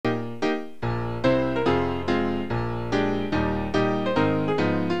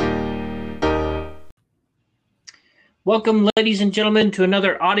Welcome, ladies and gentlemen, to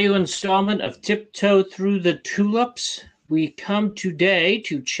another audio installment of Tiptoe Through the Tulips. We come today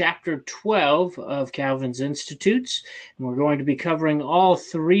to chapter 12 of Calvin's Institutes, and we're going to be covering all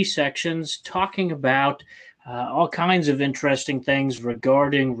three sections, talking about all kinds of interesting things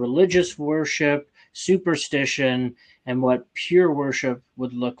regarding religious worship, superstition, and what pure worship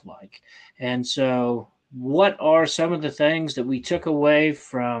would look like. And so, what are some of the things that we took away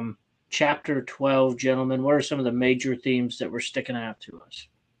from chapter 12, gentlemen? What are some of the major themes that were sticking out to us?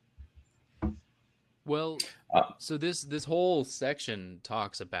 Well, Uh, so this whole section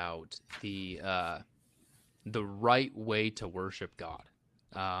talks about the right way to worship God,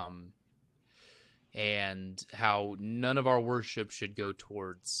 um, and how none of our worship should go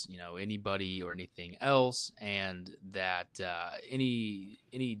towards anybody or anything else, and that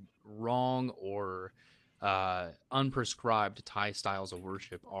any wrong or unprescribed Thai styles of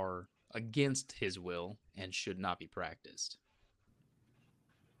worship are against His will and should not be practiced.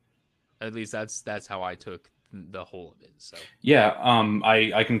 At least that's how I took the whole of it. So yeah,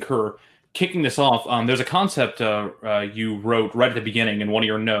 I concur. Kicking this off, there's a concept you wrote right at the beginning in one of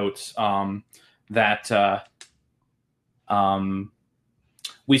your notes that um,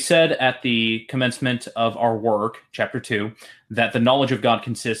 we said at the commencement of our work, chapter 2, that the knowledge of God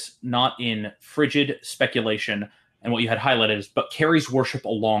consists not in frigid speculation, and what you had highlighted is, but carries worship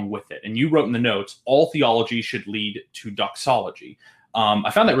along with it. And you wrote in the notes, all theology should lead to doxology.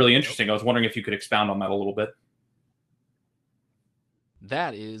 I found that really interesting. I was wondering if you could expound on that a little bit.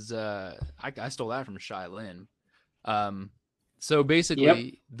 that is, I stole that from Shai Lin. So basically,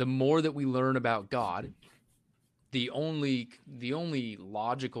 Yep. the more that we learn about God, the only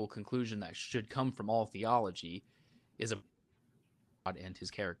logical conclusion that should come from all theology is about God and His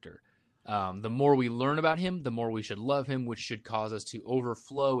character. The more we learn about Him, the more we should love Him, which should cause us to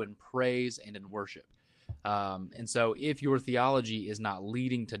overflow in praise and in worship. And so, if your theology is not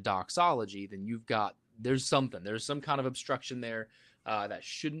leading to doxology, then there's some kind of obstruction there that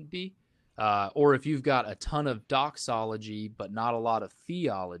shouldn't be. Or if you've got a ton of doxology but not a lot of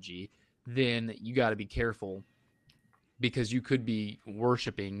theology, then you got to be careful, because you could be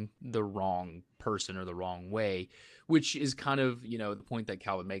worshiping the wrong person or the wrong way, which is kind of the point that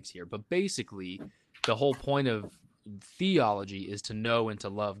Calvin makes here. But basically, the whole point of theology is to know and to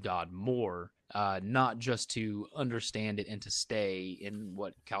love God more, not just to understand it and to stay in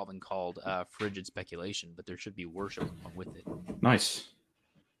what Calvin called frigid speculation, but there should be worship along with it. Nice.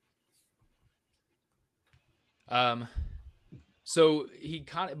 So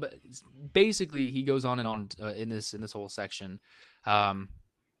but basically he goes on and on in this whole section,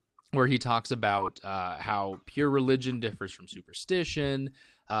 where he talks about how pure religion differs from superstition.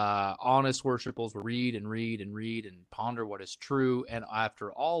 Honest worshippers will read and read and read and ponder what is true, and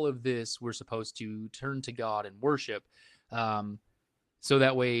after all of this, we're supposed to turn to God and worship. So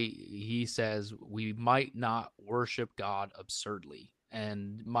that way, he says, we might not worship God absurdly.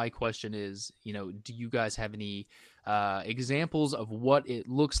 And my question is, do you guys have any examples of what it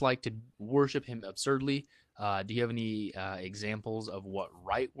looks like to worship Him absurdly? Do you have any examples of what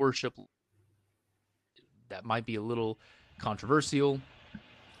right worship that might be a little controversial,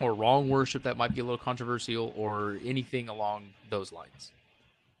 or wrong worship that might be a little controversial, or anything along those lines?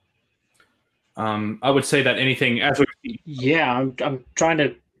 I would say that anything as we. Yeah, I'm trying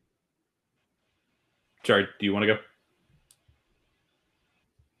to. Sorry, do you want to go?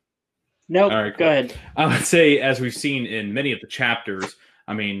 Nope, All right, go cool. ahead. I would say, as we've seen in many of the chapters,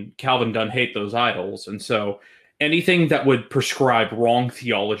 I mean, Calvin doesn't hate those idols, and so anything that would prescribe wrong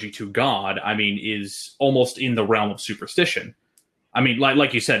theology to God, I mean, is almost in the realm of superstition. I mean,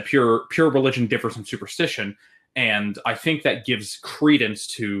 like you said, pure religion differs from superstition, and I think that gives credence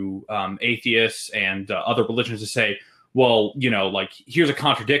to atheists and other religions to say, well, like, here's a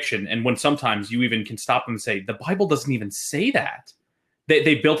contradiction, and when sometimes you even can stop them and say, the Bible doesn't even say that.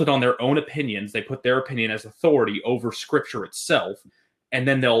 They built it on their own opinions. They put their opinion as authority over Scripture itself, and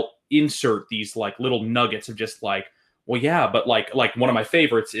then they'll insert these like little nuggets of just like, well, yeah, but like one of my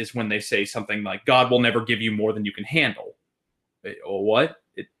favorites is when they say something like, God will never give you more than you can handle. What?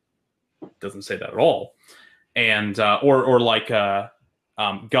 It doesn't say that at all. And or like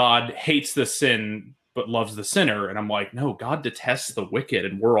God hates the sin but loves the sinner, and I'm like, no, God detests the wicked,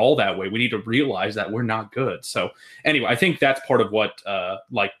 and we're all that way. We need to realize that we're not good. So anyway, I think that's part of what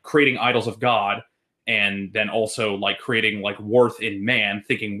like creating idols of God, and then also like creating like worth in man,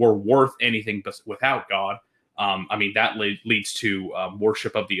 thinking we're worth anything but without God. I mean, that leads to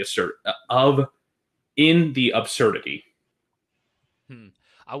worship of the in the absurdity.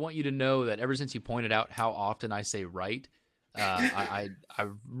 I want you to know that ever since you pointed out how often I say right, I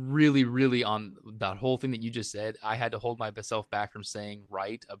really, really, on that whole thing that you just said, I had to hold myself back from saying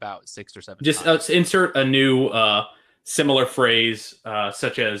right about 6 or 7 Just times. insert a new similar phrase,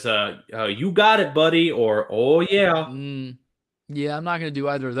 such as "You got it, buddy," or "Oh yeah." Yeah, I'm not gonna do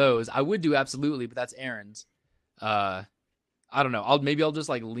either of those. I would do absolutely, but that's Aaron's. I don't know. I'll just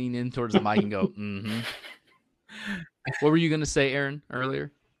like lean in towards the mic and go, mm-hmm. What were you gonna say, Aaron,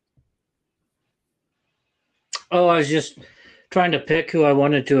 earlier? Oh, I was just trying to pick who I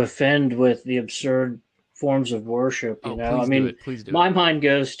wanted to offend with the absurd forms of worship. Oh, I please do mean, it. Please do my it. mind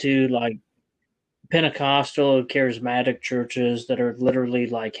goes to like Pentecostal, charismatic churches that are literally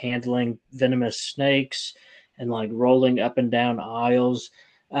like handling venomous snakes and like rolling up and down aisles.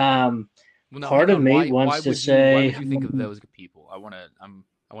 Well, now hang Part of on. me Why wants to would you say, think of those people? I want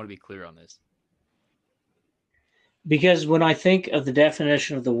to be clear on this. because when I think of the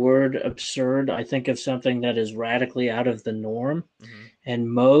definition of the word absurd, I think of something that is radically out of the norm. Mm-hmm.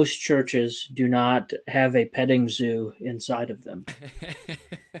 And most churches do not have a petting zoo inside of them.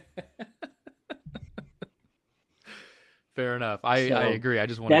 Fair enough. I agree. I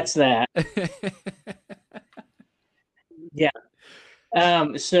just want that's that. Yeah.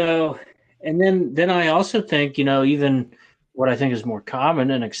 So, and then I also think, even what I think is more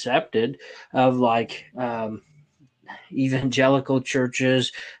common and accepted of like evangelical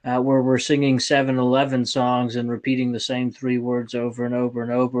churches where we're singing 7-Eleven songs and repeating the same three words over and over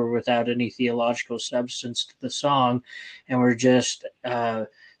and over without any theological substance to the song. And we're just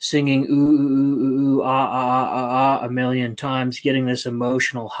singing ooh, ooh, ooh, ooh, ah, ah, ah, ah, a million times, getting this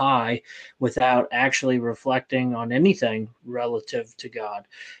emotional high without actually reflecting on anything relative to God.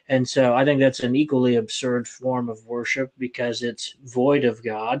 And so I think that's an equally absurd form of worship because it's void of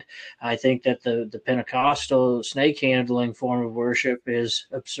God. I think that the Pentecostal snake handling form of worship is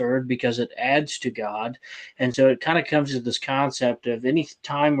absurd because it adds to God. And so it kind of comes to this concept of any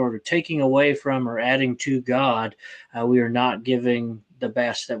time we're taking away from or adding to God, we are not giving the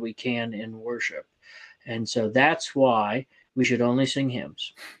best that we can in worship. And so that's why we should only sing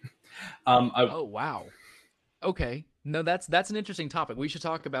hymns. Oh, wow. Okay. No, that's an interesting topic. We should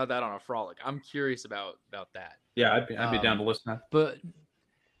talk about that on a frolic. I'm curious about that. Yeah, I'd be down to listen to that. But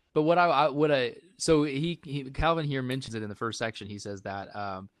so Calvin here mentions it in the first section. He says that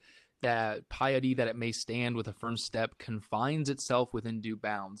that piety, that it may stand with a firm step, confines itself within due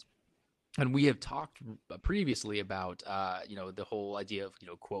bounds. And we have talked previously about the whole idea of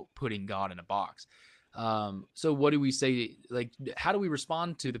quote putting God in a box. So what do we say? Like, how do we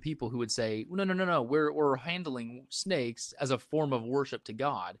respond to the people who would say, no, we're handling snakes as a form of worship to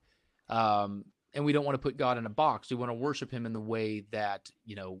God, and we don't want to put God in a box. We want to worship Him in the way that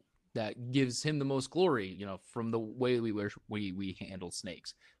that gives Him the most glory. From the way we handle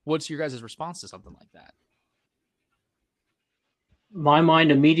snakes. What's your guys' response to something like that? My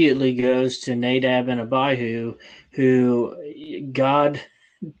mind immediately goes to Nadab and Abihu, who God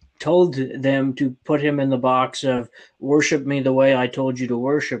told them to put him in the box of worship me the way I told you to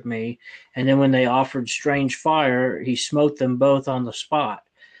worship me. And then when they offered strange fire, he smote them both on the spot.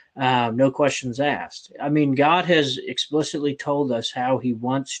 No questions asked. I mean, God has explicitly told us how he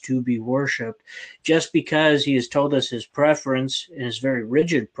wants to be worshiped. Just because he has told us his preference, his very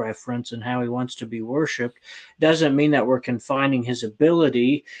rigid preference, and how he wants to be worshiped, doesn't mean that we're confining his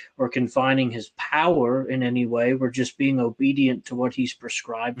ability or confining his power in any way. We're just being obedient to what he's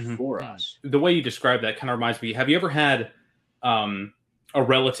prescribed for us. The way you describe that kind of reminds me, have you ever had a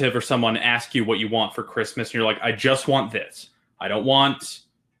relative or someone ask you what you want for Christmas and you're like, I just want this. I don't want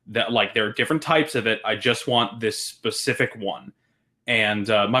that. Like, there are different types of it. I just want this specific one. And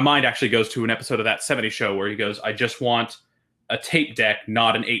my mind actually goes to an episode of That 70s Show where he goes, I just want a tape deck,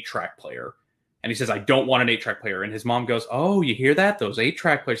 not an 8-track player. And he says, I don't want an 8-track player. And his mom goes, oh, you hear that? Those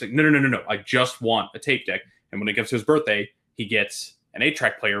 8-track players. Like, no. I just want a tape deck. And when it comes to his birthday, he gets an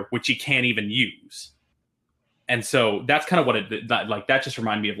 8-track player, which he can't even use. And so that's kind of what that just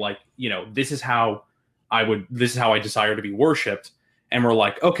reminded me of, like, this is how I desire to be worshipped. And we're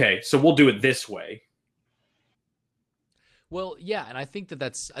like, okay, so we'll do it this way. Well, yeah, and I think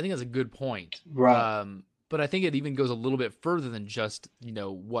that's a good point. Right. But I think it even goes a little bit further than just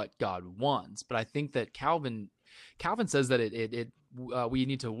what God wants. But I think that Calvin says that we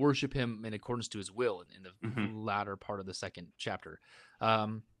need to worship Him in accordance to His will in the latter part of the second chapter.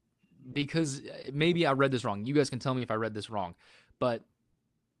 Because maybe I read this wrong. You guys can tell me if I read this wrong. But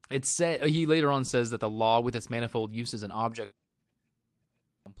it said he later on says that the law with its manifold uses and object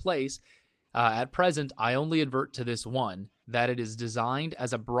place. At present, I only advert to this one, that it is designed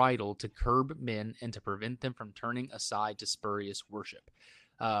as a bridle to curb men and to prevent them from turning aside to spurious worship.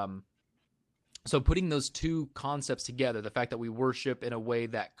 So putting those two concepts together, the fact that we worship in a way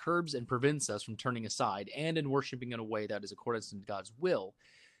that curbs and prevents us from turning aside, and in worshiping in a way that is according to God's will,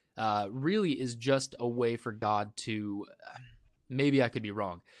 really is just a way for God to, maybe I could be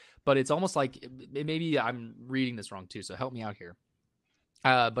wrong, but it's almost like, maybe I'm reading this wrong too, so help me out here.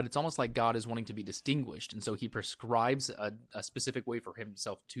 But it's almost like God is wanting to be distinguished, and so he prescribes a specific way for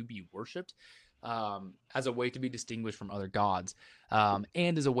himself to be worshipped, as a way to be distinguished from other gods,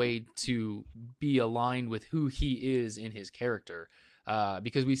 and as a way to be aligned with who he is in his character.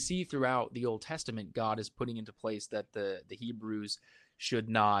 Because we see throughout the Old Testament, God is putting into place that the Hebrews should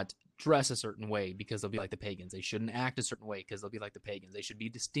not dress a certain way because they'll be like the pagans. They shouldn't act a certain way because they'll be like the pagans. They should be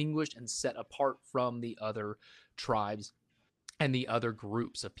distinguished and set apart from the other tribes and the other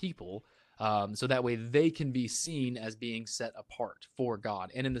groups of people, so that way they can be seen as being set apart for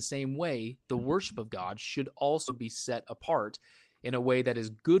God. And in the same way, the worship of God should also be set apart in a way that is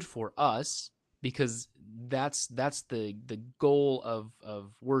good for us, because that's the goal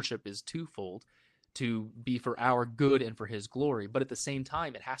of worship is twofold: to be for our good and for his glory, but at the same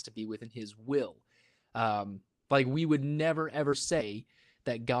time it has to be within his will. Like, we would never ever say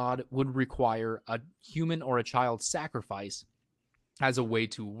that God would require a human or a child sacrifice as a way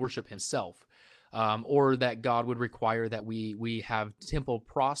to worship himself, or that God would require that we have temple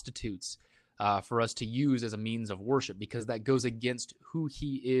prostitutes for us to use as a means of worship, because that goes against who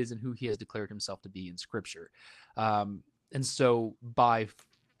he is and who he has declared himself to be in Scripture. And so by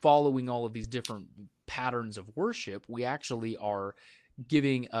following all of these different patterns of worship, we actually are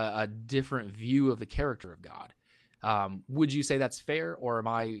giving a different view of the character of God. Would you say that's fair, or am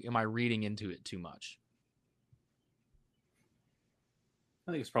I reading into it too much?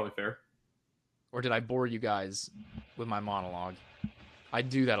 I think it's probably fair. Or did I bore you guys with my monologue? I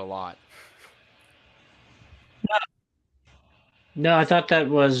do that a lot. No, I thought that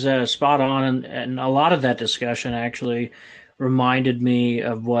was spot on, and a lot of that discussion actually reminded me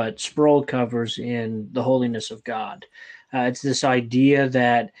of what Sproul covers in The Holiness of God. It's this idea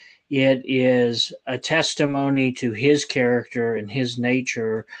that it is a testimony to his character and his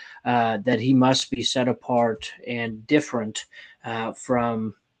nature, that he must be set apart and different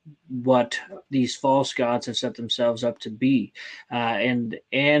from what these false gods have set themselves up to be, and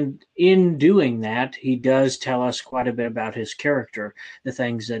in doing that, he does tell us quite a bit about his character, the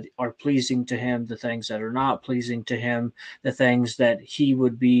things that are pleasing to him, the things that are not pleasing to him, the things that he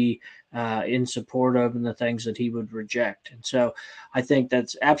would be in support of, and the things that he would reject. And so, I think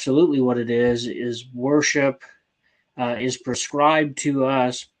that's absolutely what it is. Is worship is prescribed to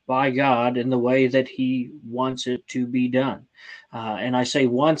us by God in the way that he wants it to be done. And I say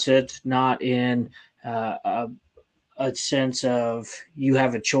wants it not in a sense of you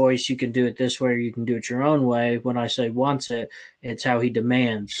have a choice, you can do it this way or you can do it your own way. When I say wants it, it's how he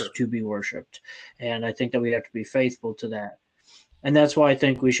demands to be worshipped. And I think that we have to be faithful to that. And that's why I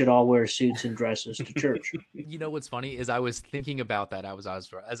think we should all wear suits and dresses to church. You know what's funny is I was thinking about that as I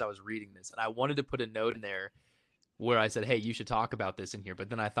was reading this, and I wanted to put a note in there where I said, hey, you should talk about this in here.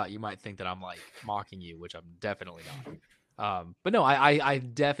 But then I thought you might think that I'm like mocking you, which I'm definitely not. But no, I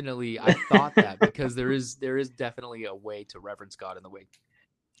definitely, I thought that because there is definitely a way to reverence God in the way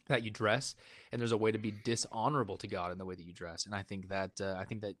that you dress, and there's a way to be dishonorable to God in the way that you dress. And I think that's a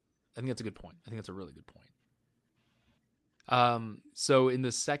good point. I think that's a really good point. So in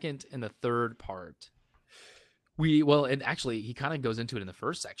the second and the third part, and actually he kind of goes into it in the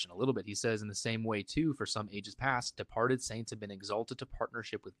first section a little bit. He says, in the same way too, for some ages past, departed saints have been exalted to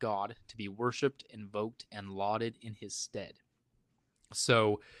partnership with God, to be worshipped, invoked, and lauded in his stead.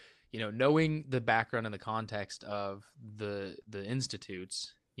 So, knowing the background and the context of the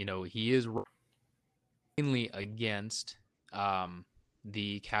institutes, he is mainly against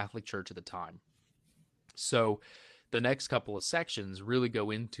the Catholic Church at the time. So the next couple of sections really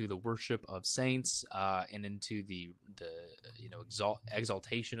go into the worship of saints, and into the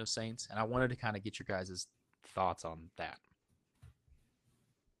exaltation of saints. And I wanted to kind of get your guys' thoughts on that.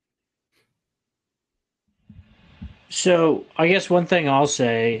 So I guess one thing I'll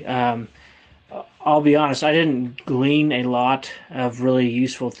say, I'll be honest, I didn't glean a lot of really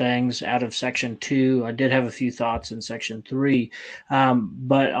useful things out of section 2. I did have a few thoughts in section 3.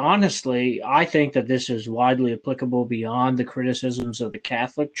 But honestly, I think that this is widely applicable beyond the criticisms of the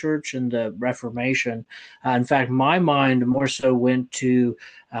Catholic Church and the Reformation. In fact, my mind more so went to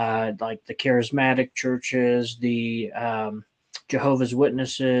like the charismatic churches, the Jehovah's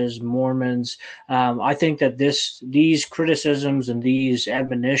Witnesses, Mormons. I think that these criticisms and these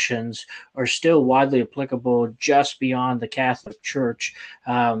admonitions are still widely applicable just beyond the Catholic Church.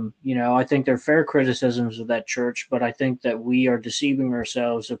 I think they're fair criticisms of that church, but I think that we are deceiving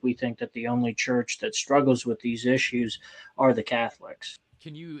ourselves if we think that the only church that struggles with these issues are the Catholics.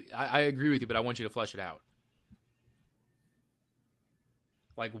 I agree with you, but I want you to flesh it out.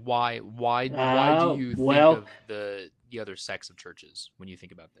 Like why do you think of the other sects of churches when you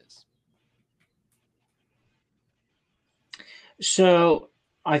think about this? So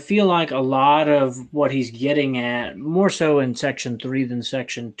I feel like a lot of what he's getting at, more so in section 3 than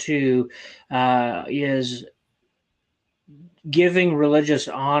section 2, is giving religious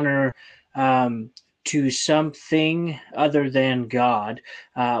honor to something other than God,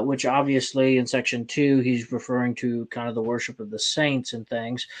 which obviously in section 2, he's referring to kind of the worship of the saints and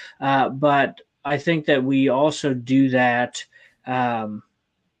things. But I think that we also do that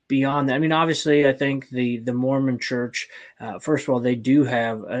beyond that. I mean, obviously, I think the Mormon Church, first of all, they do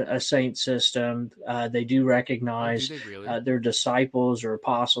have a saint system. They do recognize do they really? Their disciples or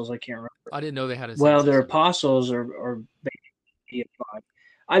apostles. I can't remember. I didn't know they had a saint Well, their system. apostles are deified.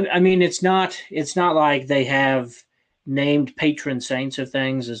 I mean, it's not like they have named patron saints of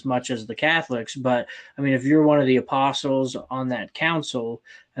things as much as the Catholics, but I mean, if you're one of the apostles on that council,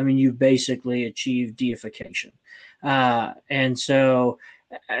 I mean, you basically achieved deification. And so,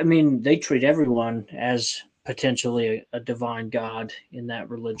 I mean, they treat everyone as potentially a divine God in that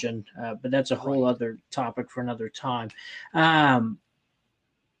religion, but that's a whole other topic for another time.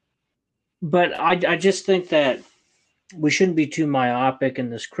 But I just think that we shouldn't be too myopic in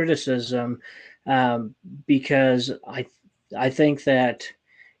this criticism, because I think that,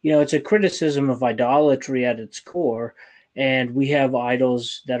 it's a criticism of idolatry at its core, and we have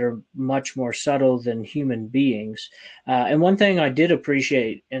idols that are much more subtle than human beings. And one thing I did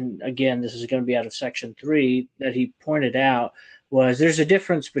appreciate, and again, this is going to be out of section 3, that he pointed out was there's a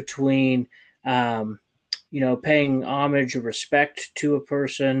difference between paying homage or respect to a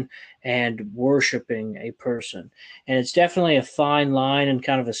person and worshiping a person. And it's definitely a fine line and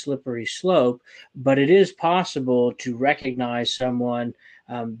kind of a slippery slope, but it is possible to recognize someone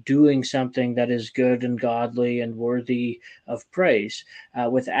doing something that is good and godly and worthy of praise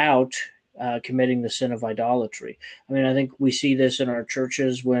without committing the sin of idolatry. I mean, I think we see this in our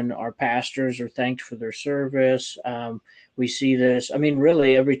churches when our pastors are thanked for their service. We see this, I mean,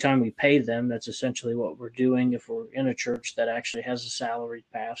 really every time we pay them, that's essentially what we're doing if we're in a church that actually has a salaried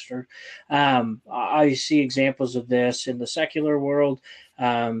pastor. I see examples of this in the secular world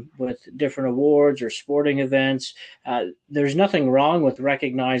with different awards or sporting events. There's nothing wrong with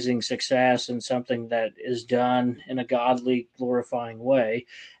recognizing success and something that is done in a godly, glorifying way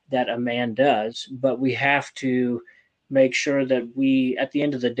that a man does, but we have to make sure that we, at the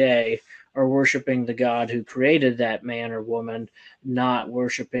end of the day, are worshiping the God who created that man or woman, not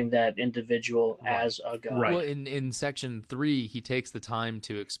worshiping that individual as a God. Well, in section 3, he takes the time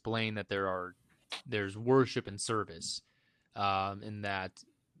to explain that there's worship and service, and that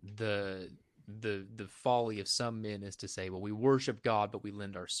the folly of some men is to say, well, we worship God, but we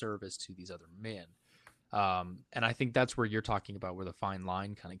lend our service to these other men. And I think that's where you're talking about where the fine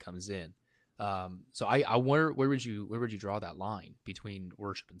line kind of comes in. So I where would you draw that line between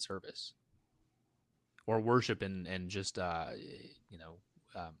worship and service, or worship and just what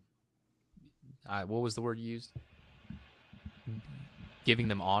was the word you used? Giving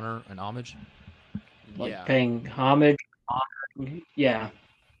them honor and homage. Like paying homage, honor, yeah.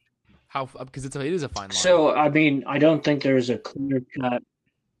 How, because it is a fine line. So I mean, I don't think there's a clear cut.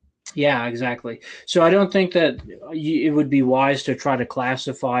 Yeah, exactly. So I don't think that it would be wise to try to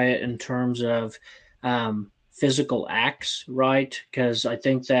classify it in terms of physical acts, right? Because I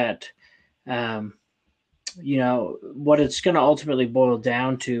think that, what it's going to ultimately boil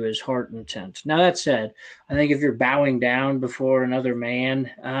down to is heart intent. Now, that said, I think if you're bowing down before another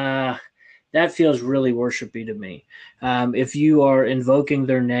man, that feels really worshipy to me. If you are invoking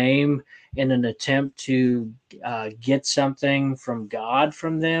their name in an attempt to get something from God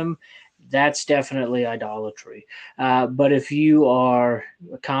from them, that's definitely idolatry. But if you are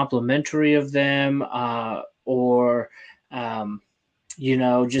complimentary of them or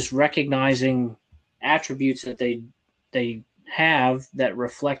just recognizing attributes that they have that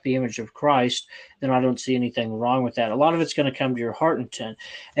reflect the image of Christ, then I don't see anything wrong with that. A lot of it's going to come to your heart intent.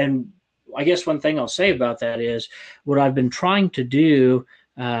 And I guess one thing I'll say about that is what I've been trying to do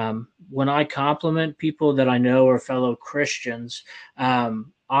when I compliment people that I know are fellow Christians,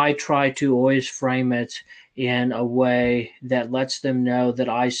 I try to always frame it in a way that lets them know that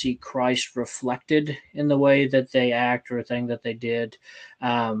I see Christ reflected in the way that they act or a thing that they did.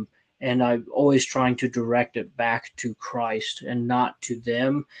 And I'm always trying to direct it back to Christ and not to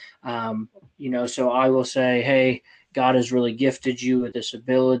them. So I will say, hey, God has really gifted you with this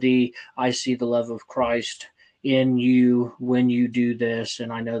ability. I see the love of Christ in you when you do this,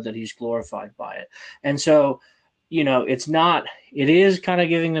 and I know that he's glorified by it. And so, it is kind of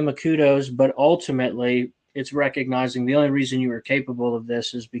giving them a kudos, but ultimately it's recognizing the only reason you are capable of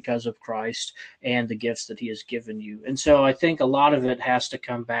this is because of Christ and the gifts that he has given you. And so I think a lot of it has to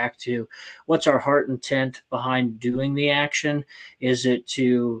come back to what's our heart intent behind doing the action. Is it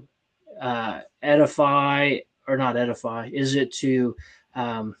to edify or not edify? Is it to,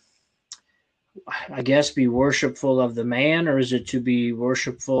 be worshipful of the man, or is it to be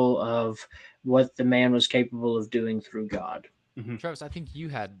worshipful of what the man was capable of doing through God? Mm-hmm. Travis, I think you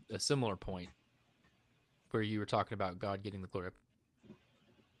had a similar point where you were talking about God getting the glory.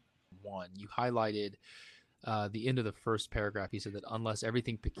 You highlighted the end of the first paragraph. He said that unless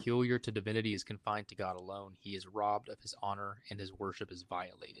everything peculiar to divinity is confined to God alone, he is robbed of his honor and his worship is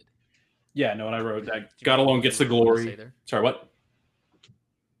violated. Yeah, no, and I wrote that God alone gets the glory. Sorry, what?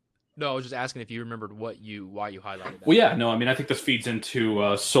 No, I was just asking if you remembered why you highlighted that. Well, yeah, no, I mean, I think this feeds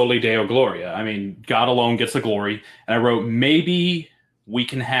into Soli Deo Gloria. I mean, God alone gets the glory. And I wrote, maybe we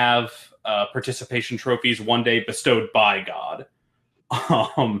can have participation trophies one day bestowed by God.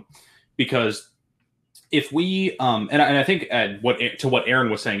 Because if we, and I think what Aaron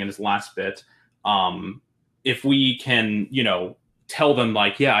was saying in his last bit, if we can, tell them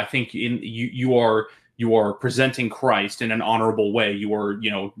like, yeah, I think you are presenting Christ in an honorable way. You are,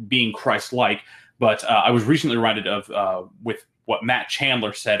 being Christ-like. But I was recently reminded of with what Matt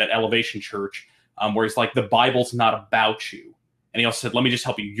Chandler said at Elevation Church, where he's like, the Bible's not about you. And he also said, let me just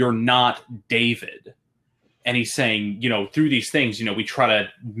help you. You're not David. And he's saying, through these things, we try to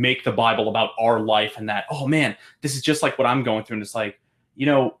make the Bible about our life and that, oh man, this is just like what I'm going through. And it's like,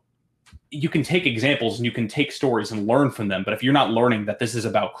 you can take examples and you can take stories and learn from them. But if you're not learning that this is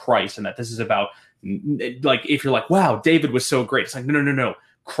about Christ and that this is about, like, if you're like, wow, David was so great. It's like, no.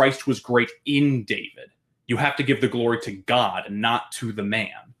 Christ was great in David. You have to give the glory to God and not to the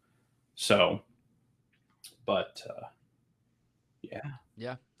man. So, but yeah.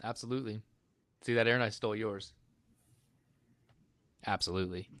 Yeah, absolutely. See that, Aaron? I stole yours.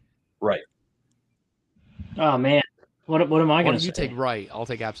 Absolutely. Right. Oh, man. What am I going to say? You take right. I'll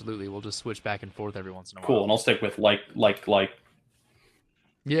take absolutely. We'll just switch back and forth every once in a while. Cool. And I'll stick with like.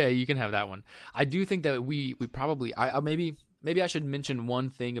 Yeah, you can have that one. I do think that we probably maybe I should mention one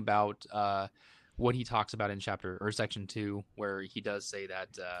thing about what he talks about in section 2, where he does say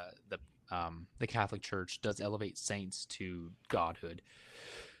that the Catholic Church does elevate saints to godhood.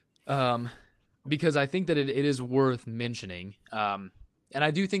 Because I think that it is worth mentioning. And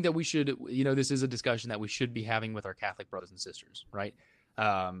I do think that we should, this is a discussion that we should be having with our Catholic brothers and sisters, right?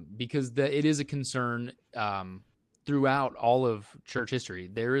 Because it is a concern throughout all of church history.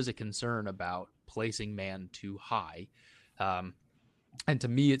 There is a concern about placing man too high. And to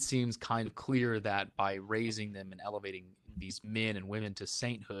me, it seems kind of clear that by raising them and elevating these men and women to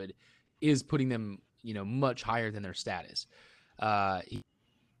sainthood is putting them, much higher than their status.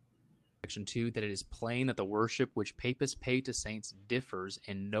 Section 2, that it is plain that the worship which papists pay to saints differs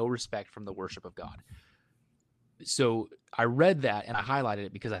in no respect from the worship of God. So I read that and I highlighted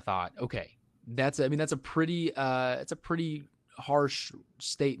it because I thought, okay, that's a pretty harsh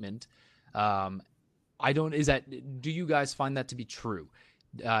statement. Do you guys find that to be true?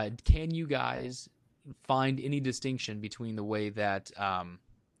 Can you guys find any distinction between the way that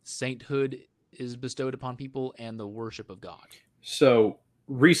sainthood is bestowed upon people and the worship of God? So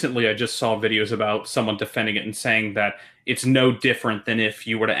recently, I just saw videos about someone defending it and saying that it's no different than if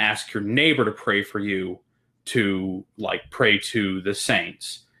you were to ask your neighbor to pray for you to like pray to the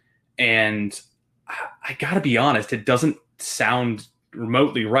saints. And I gotta be honest, it doesn't sound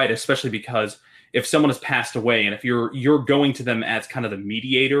remotely right, especially because if someone has passed away and if you're going to them as kind of the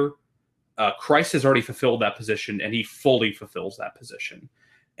mediator, Christ has already fulfilled that position and he fully fulfills that position.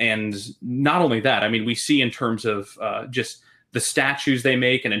 And not only that, I mean, we see in terms of just the statues they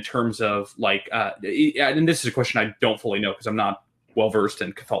make, and in terms of like, and this is a question I don't fully know because I'm not well versed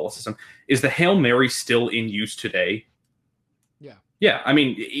in Catholicism. Is the Hail Mary still in use today? Yeah. Yeah. I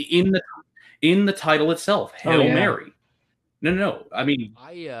mean, in the title itself, Hail Mary. No. I mean,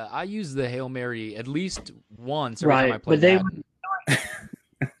 I use the Hail Mary at least once every time I play Madden.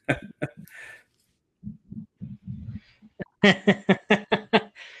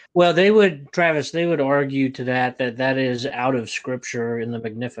 Well, Travis, they would argue to that is out of Scripture in the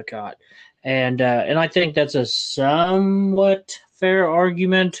Magnificat, And I think that's a somewhat fair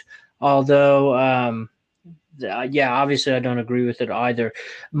argument, although yeah, obviously I don't agree with it either.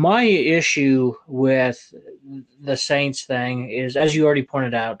 My issue with the Saints thing is, as you already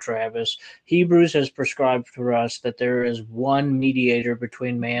pointed out, Travis, Hebrews has prescribed for us that there is one mediator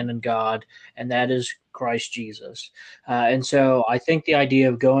between man and God, and that is Christ Jesus. And so I think the idea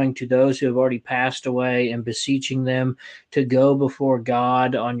of going to those who have already passed away and beseeching them to go before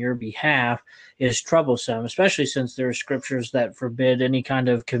God on your behalf is troublesome, especially since there are scriptures that forbid any kind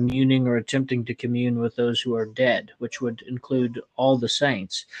of communing or attempting to commune with those who are dead, which would include all the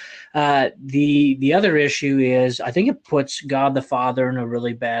saints. The other issue is I think it puts God the Father in a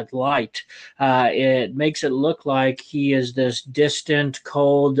really bad light. It makes it look like he is this distant,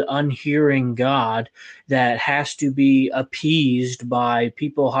 cold, unhearing God that has to be appeased by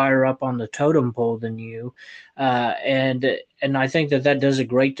people higher up on the totem pole than you. And I think that does a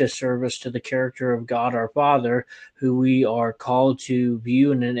great disservice to the character of God our Father, who we are called to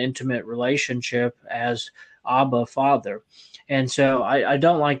view in an intimate relationship as Abba Father. And so I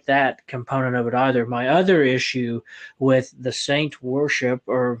don't like that component of it either. My other issue with the saint worship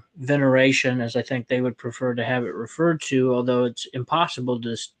or veneration, as I think they would prefer to have it referred to, although it's impossible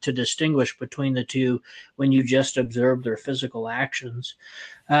to distinguish between the two when you just observe their physical actions,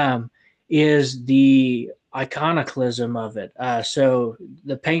 um, is the iconoclasm of it. So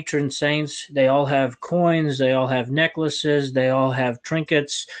the patron saints, they all have coins, they all have necklaces, they all have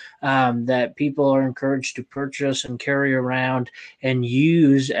trinkets that people are encouraged to purchase and carry around and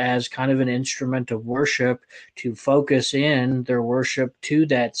use as kind of an instrument of worship to focus in their worship to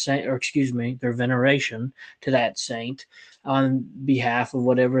that saint, or excuse me, their veneration to that saint on behalf of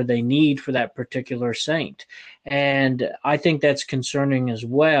whatever they need for that particular saint. And I think that's concerning as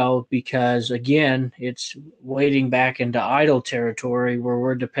well because, again, it's wading back into idol territory where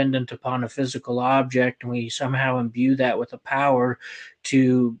we're dependent upon a physical object and we somehow imbue that with a power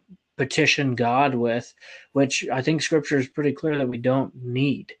to petition God with, which I think scripture is pretty clear that we don't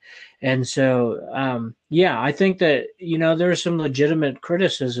need. And so, yeah, I think that, there are some legitimate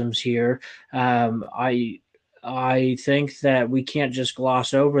criticisms here. I think that we can't just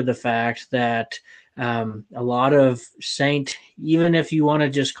gloss over the fact that a lot of saint, even if you want to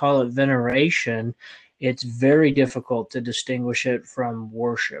just call it veneration, it's very difficult to distinguish it from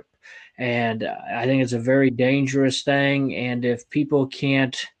worship. And I think it's a very dangerous thing. And um, if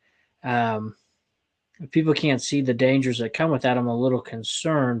people can't see the dangers that come with that, I'm a little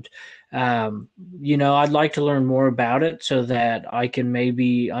concerned. I'd like to learn more about it so that I can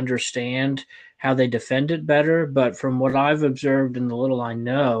maybe understand how they defend it better. But from what I've observed and the little I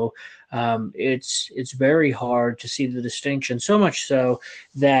know, it's very hard to see the distinction. So much so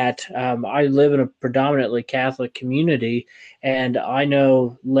that I live in a predominantly Catholic community, and I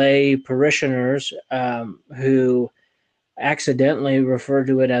know lay parishioners who accidentally refer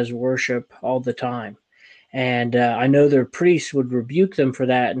to it as worship all the time. And I know their priests would rebuke them for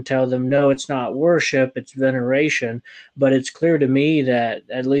that and tell them, no, it's not worship, it's veneration. But it's clear to me that,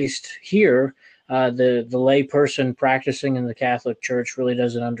 at least here, the lay person practicing in the Catholic Church really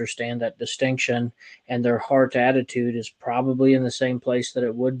doesn't understand that distinction, and their heart attitude is probably in the same place that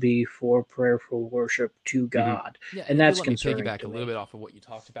it would be for prayerful worship to God. Yeah, And and if you that's let me concerning piggyback to a me. little bit off of what you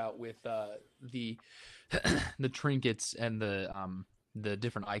talked about with the the trinkets and the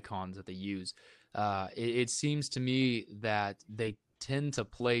different icons that they use, it seems to me that they tend to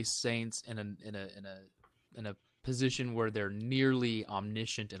place saints in a position where they're nearly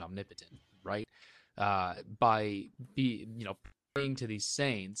omniscient and omnipotent, right? By praying to these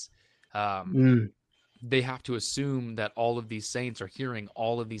saints, Mm, they have to assume that all of these saints are hearing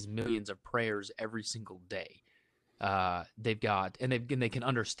all of these millions of prayers every single day. They can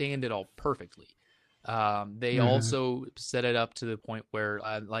understand it all perfectly. They mhm. also set it up to the point where,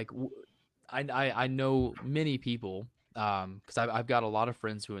 I know many people, because I've got a lot of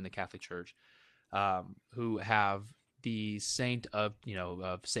friends who are in the Catholic Church, who have the saint of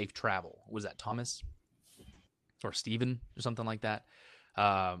safe travel. Was that Thomas or Stephen or something like that?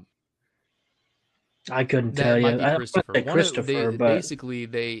 Um, I couldn't tell that you. might be I want to Christopher. say One of Christopher, they but basically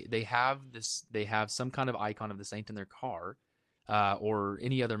they have some kind of icon of the saint in their car, or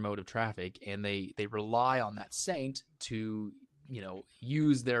any other mode of traffic, and they rely on that saint to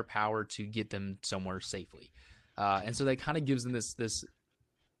use their power to get them somewhere safely, and so that kind of gives them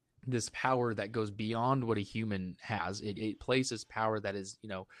this power that goes beyond what a human has. It places power that is,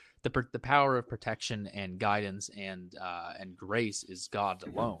 the power of protection and guidance and grace is God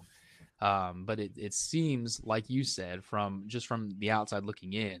alone. But it seems like you said, from the outside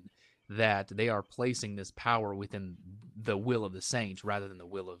looking in, that they are placing this power within the will of the saints rather than the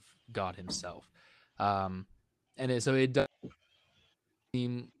will of God himself. So it does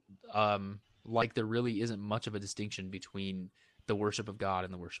seem like there really isn't much of a distinction between the worship of God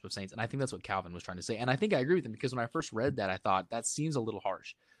and the worship of saints. And I think that's what Calvin was trying to say. And I think I agree with him, because when I first read that, I thought that seems a little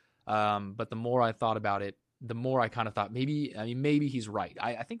harsh. But the more I thought about it, the more I kind of thought maybe he's right.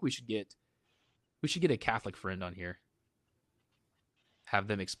 I think we should get a Catholic friend on here. Have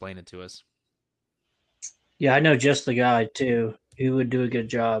them explain it to us. Yeah, I know just the guy too. He would do a good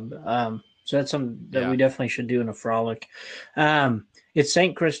job. So that's something that we definitely should do in a frolic. It's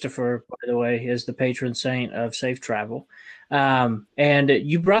Saint Christopher, by the way, is the patron saint of safe travel. And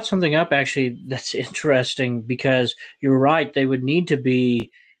you brought something up actually that's interesting, because you're right. They would need to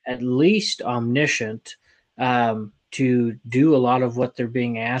be at least omniscient to do a lot of what they're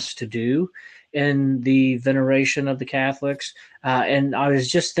being asked to do in the veneration of the Catholics. And I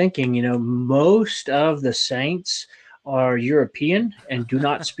was just thinking, most of the saints are European and do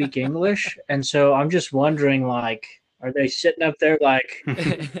not speak English. And so I'm just wondering, like, are they sitting up there like,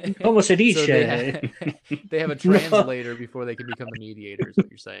 como se dice? So they have a translator before they can become the mediator, is what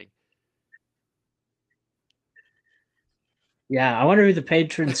you're saying. Yeah, I wonder who the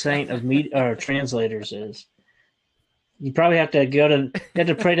patron saint of or translators is. You probably have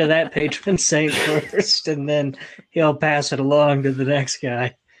to pray to that patron saint first, and then he'll pass it along to the next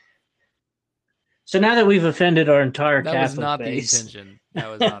guy. So now that we've offended our entire Catholic was not base, the intention.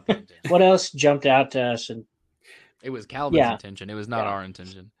 That was not the intention. What else jumped out to us? And it was Calvin's intention. It was not our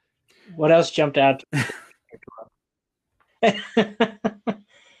intention. What else jumped out?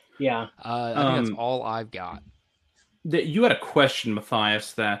 Yeah. I think that's all I've got. You had a question,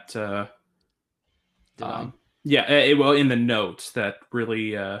 Matthias, that Did I? Yeah, well, in the notes that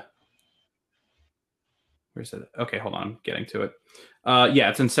really where's it? Okay, hold on, I'm getting to it. Yeah,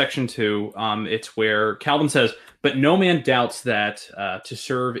 it's in section 2. It's where Calvin says, "But no man doubts that to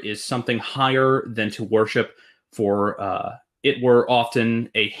serve is something higher than to worship, for it were often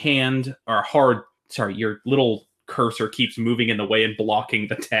a hand or hard." Sorry, your little cursor keeps moving in the way and blocking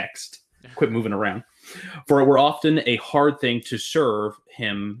the text. Quit moving around. "For it were often a hard thing to serve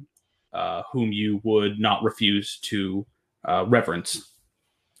him whom you would not refuse to reverence."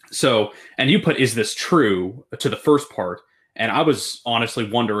 So, and you put, "Is this true?" to the first part. And I was honestly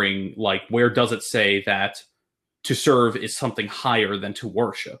wondering, like, where does it say that to serve is something higher than to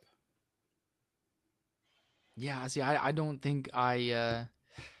worship? Yeah, see, I don't think I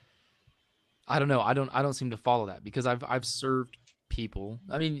don't know. I don't seem to follow that, because I've served people.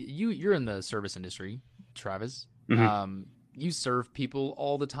 I mean, you're in the service industry, Travis. Mm-hmm. You serve people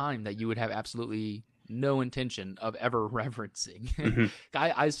all the time that you would have absolutely no intention of ever reverencing. Mm-hmm.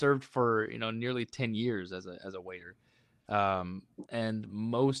 I served for nearly 10 years as a waiter, and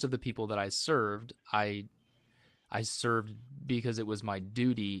most of the people that I served because it was my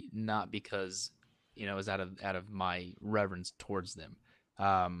duty, not because it was out of my reverence towards them.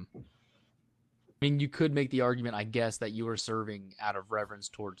 I mean, you could make the argument, I guess, that you were serving out of reverence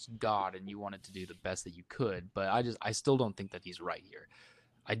towards God and you wanted to do the best that you could, but I still don't think that he's right here.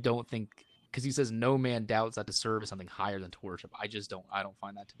 I don't think, because he says no man doubts that to serve is something higher than to worship. I don't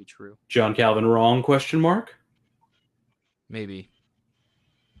find that to be true. John Calvin wrong? Question mark. Maybe.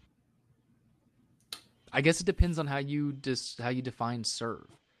 I guess it depends on how you define serve.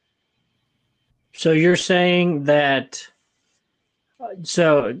 So you're saying that.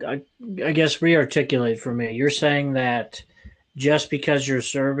 So I guess re-articulate for me. You're saying that just because you're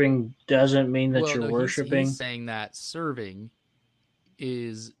serving doesn't mean that you're worshiping? He's saying that serving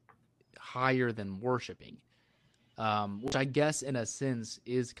is higher than worshiping, which I guess in a sense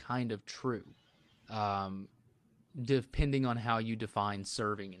is kind of true, depending on how you define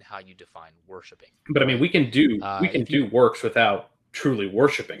serving and how you define worshiping. But I mean, we can do works without truly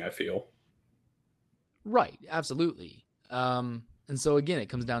worshiping, I feel. Right, absolutely. And so again, it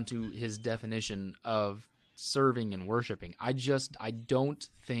comes down to his definition of serving and worshiping. I don't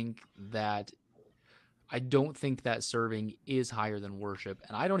think that serving is higher than worship,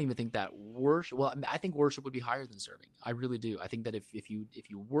 and I don't even think that worship. Well, I think worship would be higher than serving. I really do. I think that if you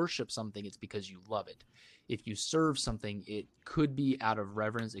worship something, it's because you love it. If you serve something, it could be out of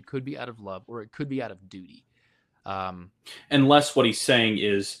reverence, it could be out of love, or it could be out of duty. Unless what he's saying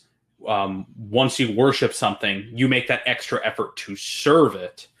is, once you worship something, you make that extra effort to serve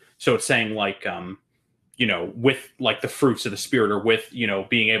it. So it's saying like, with like the fruits of the Spirit, or with,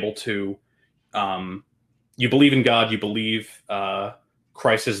 being able to, you believe in God, you believe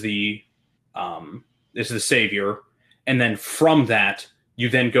Christ is the Savior, and then from that you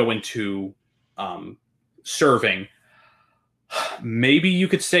then go into serving. Maybe you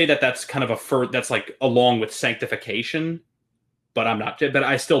could say that that's kind of that's like along with sanctification, but I'm not. But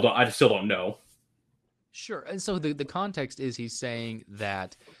I still don't know. Sure. And so the context is he's saying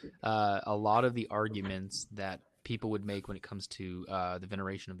that a lot of the arguments that people would make when it comes to the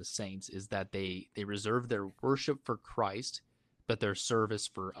veneration of the saints is that they reserve their worship for Christ, but their service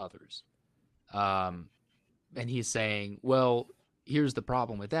for others. And he's saying, well, here's the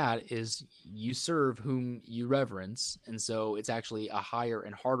problem with that is you serve whom you reverence. And so it's actually a higher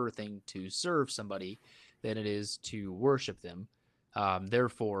and harder thing to serve somebody than it is to worship them.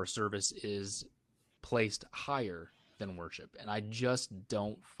 Therefore, service is placed higher than worship. And I just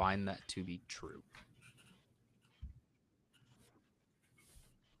don't find that to be true.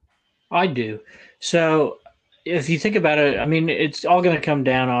 I do. So if you think about it, I mean, it's all going to come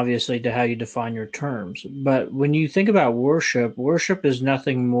down, obviously, to how you define your terms. But when you think about worship, worship is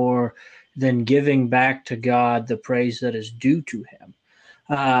nothing more than giving back to God the praise that is due to him.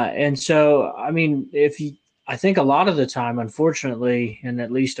 And so, I mean, I think a lot of the time, unfortunately, in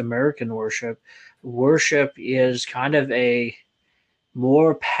at least American worship is kind of a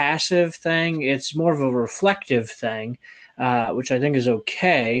more passive thing. It's more of a reflective thing, which I think is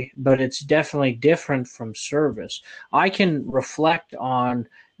okay, but it's definitely different from service. I can reflect on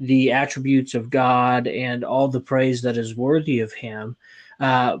the attributes of God and all the praise that is worthy of him,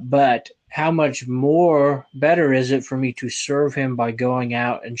 but how much more better is it for me to serve him by going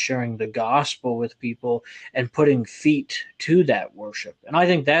out and sharing the gospel with people and putting feet to that worship? And I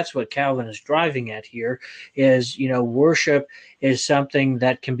think that's what Calvin is driving at here is, worship is something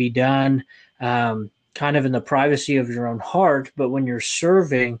that can be done kind of in the privacy of your own heart, but when you're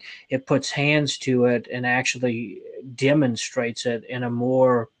serving, it puts hands to it and actually demonstrates it in a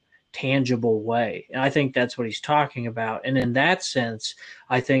more tangible way. And I think that's what he's talking about. And in that sense,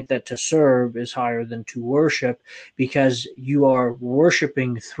 I think that to serve is higher than to worship because you are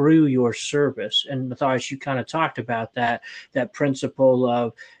worshiping through your service. And Matthias, you kind of talked about that principle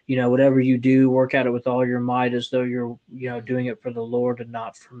of, whatever you do, work at it with all your might as though you're, doing it for the Lord and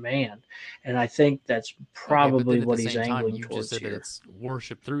not for man. And I think that's probably what he's angling towards just said here. that it's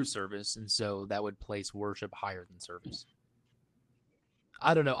worship through service. And so that would place worship higher than service.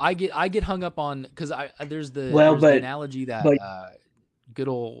 I don't know. I get hung up on because there's the analogy that good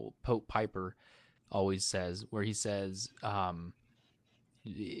old Pope Piper always says, where he says,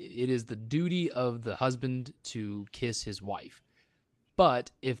 it is the duty of the husband to kiss his wife.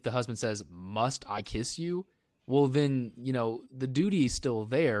 But if the husband says, must I kiss you? Well, then, the duty is still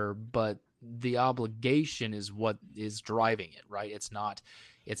there, but the obligation is what is driving it, right? It's not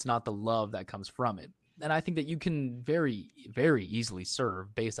the love that comes from it. And I think that you can very, very easily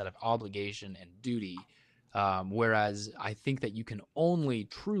serve based out of obligation and duty, whereas I think that you can only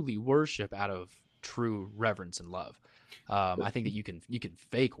truly worship out of true reverence and love. I think that you can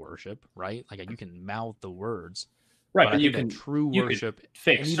fake worship, right? Like you can mouth the words, right? But you can true worship,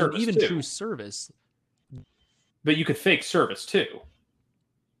 fake service, even too. True service. But you could fake service too.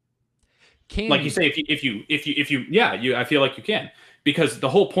 Like you say, if you, yeah, I feel like you can, because the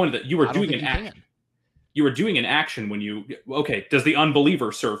whole point of that you were doing an action. You were doing an action when does the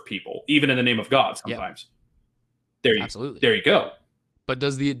unbeliever serve people, even in the name of God sometimes? Yep. Absolutely. There you go. But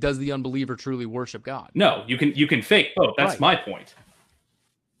does the unbeliever truly worship God? No, you can fake both. That's my point.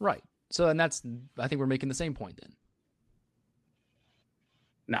 Right. So, and I think we're making the same point then.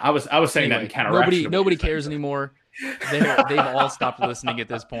 No, I was saying that in counteraction. Nobody cares anymore. They've all stopped listening at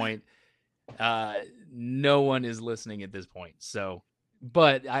this point. No one is listening at this point. So,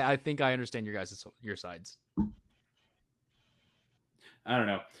 but I think I understand your sides. I don't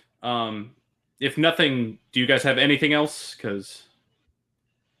know. If nothing, do you guys have anything else? Because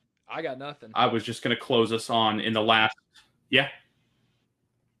I got nothing. I was just going to close us on in the last. Yeah.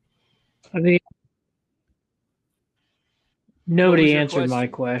 I mean, nobody answered my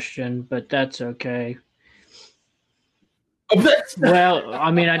question, but that's okay. Well, I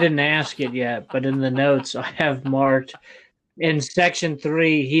mean, I didn't ask it yet, but in the notes I have marked in section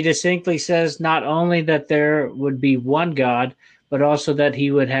 3, he distinctly says not only that there would be one God, but also that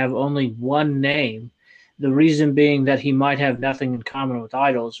he would have only one name. The reason being that he might have nothing in common with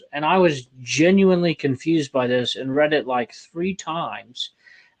idols. And I was genuinely confused by this and read it like 3 times.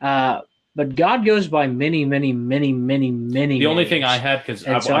 But God goes by many, many, many, many, many The only names. thing I had, because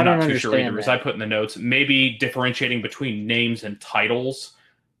I'm not too sure either, is I put in the notes, maybe differentiating between names and titles.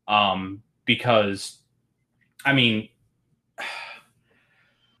 Because, I mean,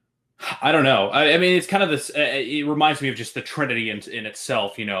 I don't know. I mean, it's kind of this, it reminds me of just the Trinity in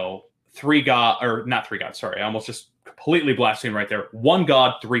itself, 3 God, or not 3 gods, sorry. I almost just completely blasphemed right there. 1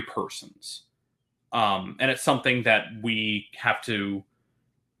 God, 3 persons. And it's something that we have to,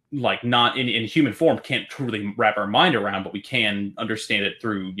 like, not in human form, can't truly wrap our mind around, but we can understand it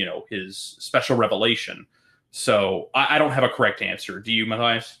through, his special revelation. So I don't have a correct answer. Do you,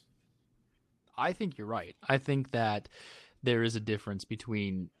 Matthias? I think you're right. I think that there is a difference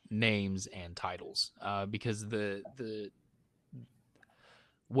between names and titles, because the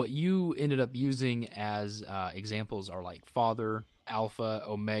what you ended up using as examples are like Father, Alpha,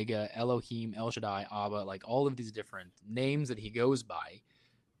 Omega, Elohim, El Shaddai, Abba, like all of these different names that he goes by.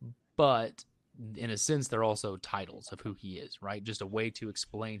 But in a sense, they're also titles of who he is, right? Just a way to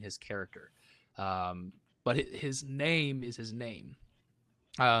explain his character. But his name is his name.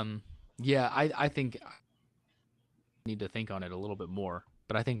 Yeah, I think I need to think on it a little bit more.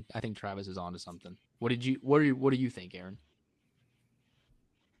 But I think Travis is onto something. What do you think, Aaron?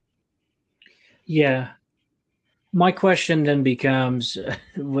 Yeah. My question then becomes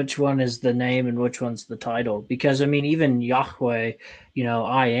which one is the name and which one's the title? Because, I mean, even Yahweh,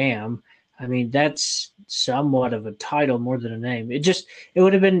 I am, I mean, that's somewhat of a title more than a name. It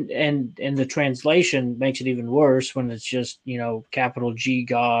would have been, and the translation makes it even worse when it's just, capital G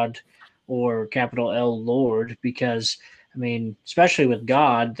God or capital L Lord, because, I mean, especially with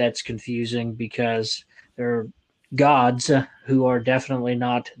God, that's confusing because they're gods who are definitely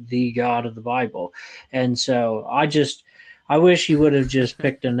not the God of the Bible. And so I wish he would have just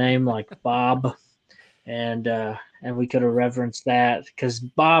picked a name like Bob, and we could have reverenced that, because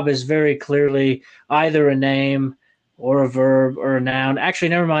Bob is very clearly either a name or a verb or a noun. Actually,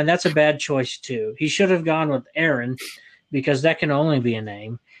 never mind. That's a bad choice too. He should have gone with Aaron, because that can only be a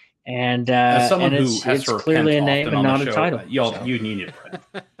name. And as someone who it's has to clearly a repent name often and on not the a show, title. you need to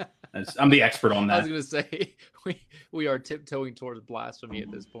pray. I'm the expert on I was that. going to say we are tiptoeing towards blasphemy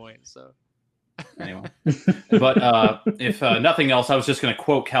at this point. So anyway, but if nothing else, I was just going to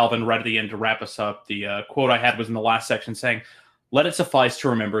quote Calvin right at the end to wrap us up. The quote I had was in the last section, saying, "Let it suffice to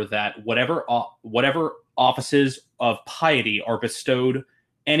remember that whatever offices of piety are bestowed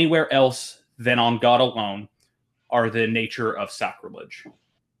anywhere else than on God alone are the nature of sacrilege."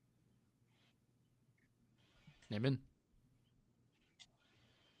 Amen.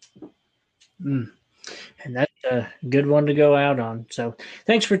 And that's a good one to go out on. So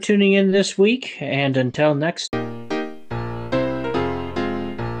thanks for tuning in this week, and until next